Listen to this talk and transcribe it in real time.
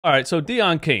All right, so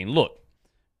Deon Cain, look,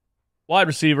 wide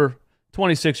receiver,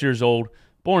 26 years old,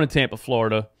 born in Tampa,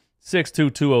 Florida,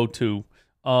 6'2", 202.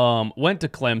 Went to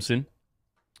Clemson,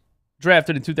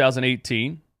 drafted in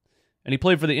 2018, and he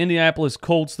played for the Indianapolis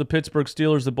Colts, the Pittsburgh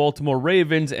Steelers, the Baltimore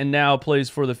Ravens, and now plays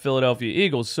for the Philadelphia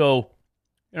Eagles. So,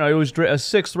 he was a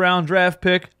sixth-round draft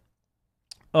pick.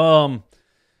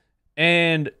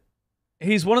 And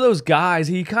he's one of those guys,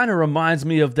 he kind of reminds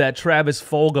me of that Travis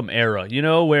Fulgham era,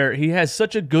 where he has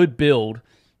such a good build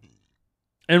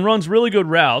and runs really good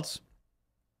routes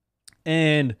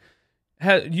and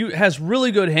has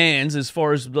really good hands as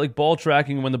far as like ball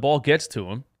tracking when the ball gets to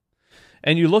him.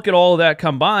 And you look at all of that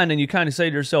combined and you kind of say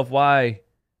to yourself, why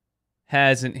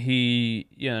hasn't he,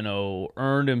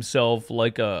 earned himself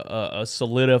like a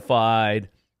solidified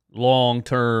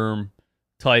long-term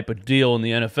type of deal in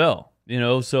the NFL?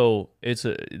 So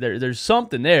there's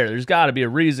something there. There's got to be a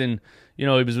reason. He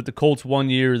was with the Colts 1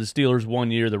 year, the Steelers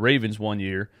 1 year, the Ravens 1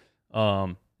 year.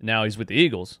 Now he's with the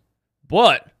Eagles.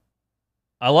 But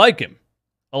I like him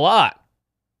a lot,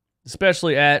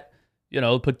 especially at,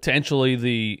 potentially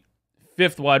the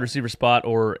fifth wide receiver spot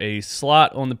or a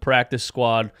slot on the practice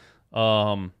squad.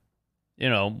 We'll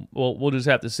just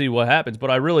have to see what happens. But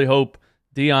I really hope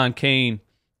Deon Cain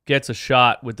gets a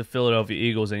shot with the Philadelphia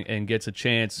Eagles and gets a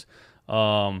chance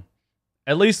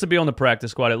at least to be on the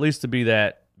practice squad, at least to be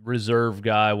that reserve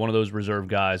guy, one of those reserve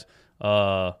guys.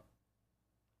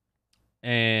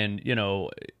 And,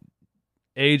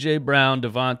 A.J. Brown,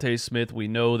 Devontae Smith, we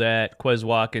know that. Quez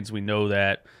Watkins, we know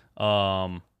that. Who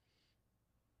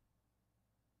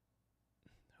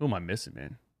am I missing,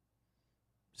 man?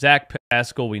 Zach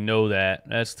Pascal, we know that.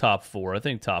 That's top four. I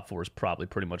think top four is probably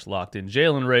pretty much locked in.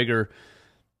 Jalen Reagor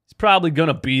is probably going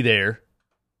to be there,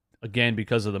 again,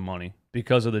 because of the money,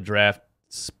 because of the draft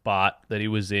spot that he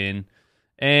was in.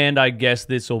 And I guess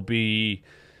this will be,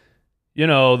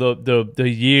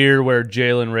 the year where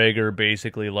Jalen Reagor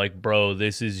basically like, bro,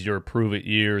 this is your prove it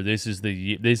year. This is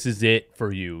it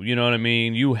for you. You know what I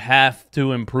mean? You have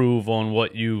to improve on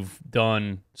what you've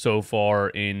done so far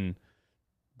in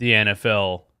the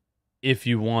NFL if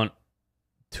you want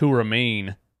to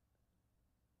remain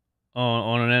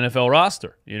on an NFL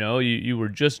roster. You were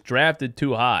just drafted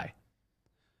too high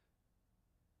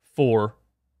for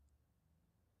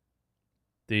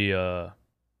the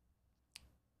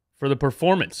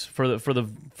performance, for the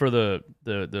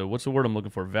what's the word I'm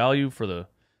looking for? Value for the,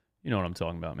 you know what I'm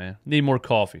talking about, man. Need more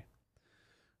coffee.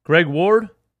 Greg Ward.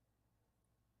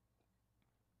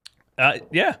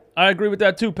 Yeah, I agree with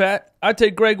that too, Pat. I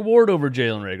take Greg Ward over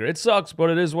Jalen Reagor. It sucks,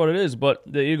 but it is what it is. But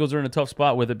the Eagles are in a tough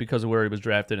spot with it because of where he was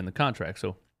drafted in the contract.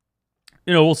 So,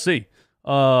 we'll see.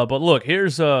 But look, here.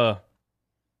 Shout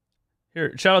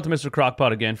out to Mr.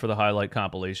 Crockpot again for the highlight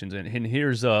compilations, and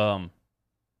here's Deon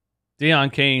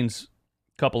Cain's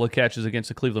couple of catches against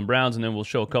the Cleveland Browns, and then we'll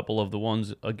show a couple of the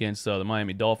ones against the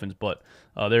Miami Dolphins. But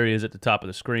there he is at the top of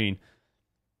the screen.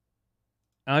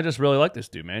 And I just really like this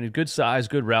dude, man. He's good size,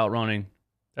 good route running.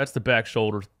 That's the back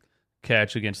shoulder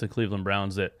catch against the Cleveland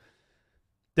Browns that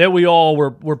we all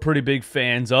were pretty big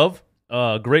fans of.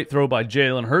 Great throw by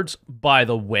Jalen Hurts, by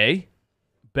the way.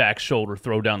 Back shoulder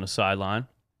throw down the sideline.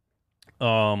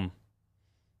 And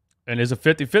it's a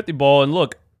 50-50 ball. And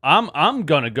look, I'm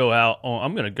gonna go out.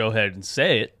 I'm gonna go ahead and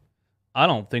say it. I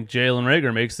don't think Jalen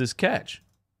Reagor makes this catch.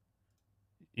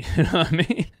 You know what I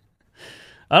mean?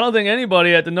 I don't think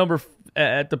anybody at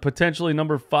the potentially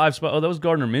number 5 spot. Oh, that was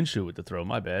Gardner Minshew with the throw.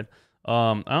 My bad.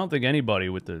 I don't think anybody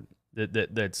with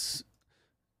that's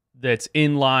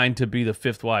in line to be the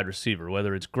fifth wide receiver,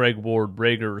 whether it's Greg Ward,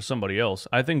 Reagor, or somebody else.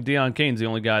 I think Deon Cain's the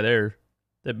only guy there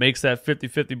that makes that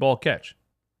 50-50 ball catch.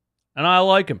 And I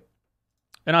like him.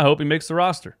 And I hope he makes the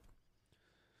roster.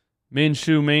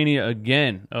 Minshew Mania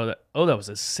again. That was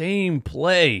the same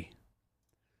play.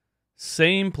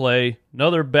 Same play.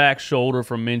 Another back shoulder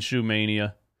from Minshew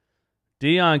Mania.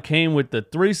 Deon Cain with the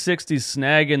 360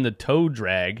 snag and the toe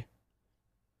drag.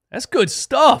 That's good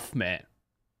stuff, man.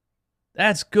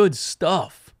 That's good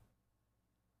stuff.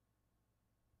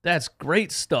 That's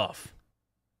great stuff.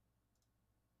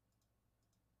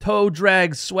 Toe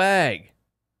drag swag.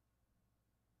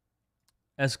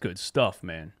 That's good stuff,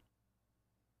 man.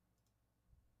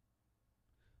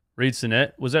 Reed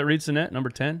Sinnett. Was that Reed Sinnett, number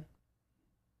 10?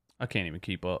 I can't even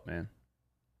keep up, man.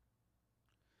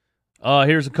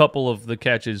 Here's a couple of the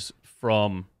catches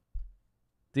from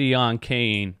Deon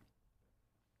Cain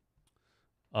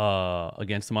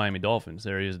against the Miami Dolphins.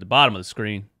 There he is at the bottom of the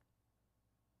screen.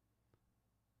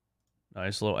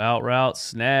 Nice little out route,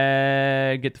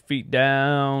 snag, get the feet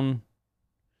down.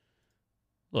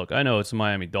 Look, I know it's the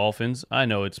Miami Dolphins. I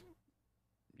know it's,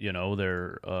 you know,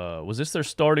 their was this their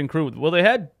starting crew? Well, they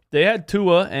had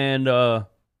Tua and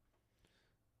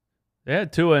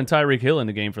Tyreek Hill in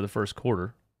the game for the first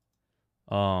quarter.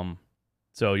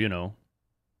 So, you know,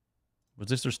 was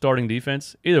this their starting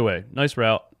defense? Either way, nice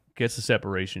route, gets the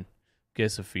separation,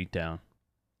 gets the feet down.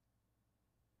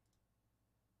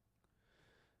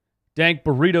 Dank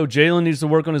Burrito, Jalen needs to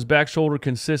work on his back shoulder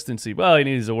consistency. Well, he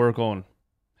needs to work on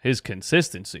his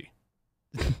consistency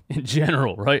in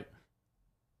general, right?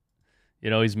 You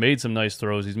know, he's made some nice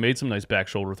throws. He's made some nice back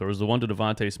shoulder throws. The one to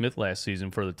Devontae Smith last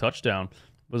season for the touchdown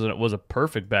was a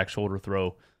perfect back shoulder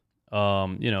throw.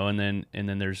 You know, and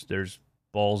then there's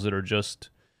balls that are just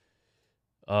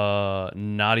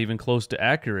not even close to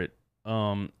accurate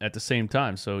at the same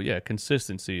time. So yeah,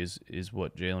 consistency is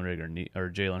what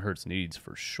Jalen Hurts needs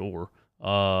for sure.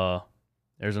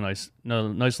 There's a nice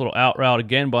little out route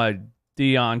again by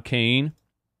Deon Cain.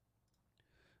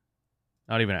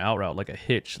 Not even an out route, like a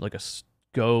hitch, like a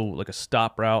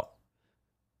stop route.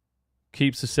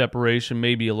 Keeps the separation,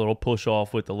 maybe a little push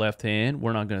off with the left hand.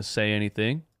 We're not going to say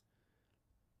anything.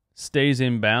 Stays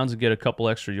in bounds and get a couple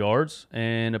extra yards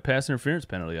and a pass interference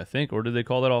penalty, I think. Or did they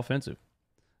call that offensive?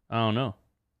 I don't know.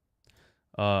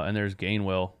 And there's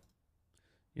Gainwell.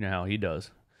 You know how he does.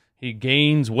 He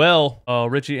gains well.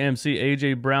 Richie MC,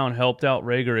 A.J. Brown helped out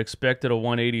Rager. Expected a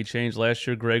 180 change. Last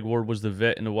year, Greg Ward was the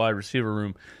vet in the wide receiver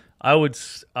room. I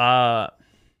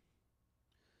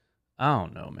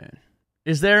don't know, man.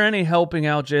 Is there any helping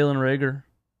out Jalen Rager?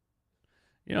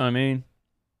 You know what I mean?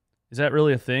 Is that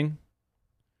really a thing?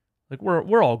 Like,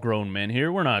 we're all grown men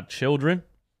here. We're not children.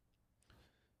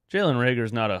 Jalen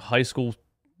Rager's not a high school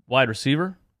wide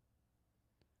receiver.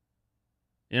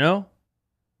 You know?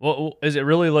 Well, is it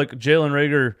really like Jalen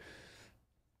Rager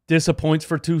disappoints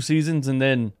for 2 seasons and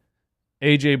then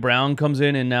A.J. Brown comes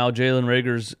in and now Jalen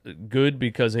Rager's good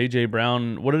because A.J.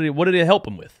 Brown, what did he help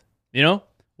him with? You know?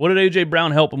 What did A.J.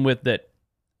 Brown help him with that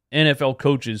NFL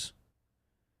coaches,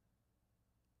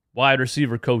 wide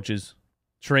receiver coaches,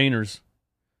 trainers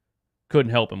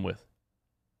couldn't help him with?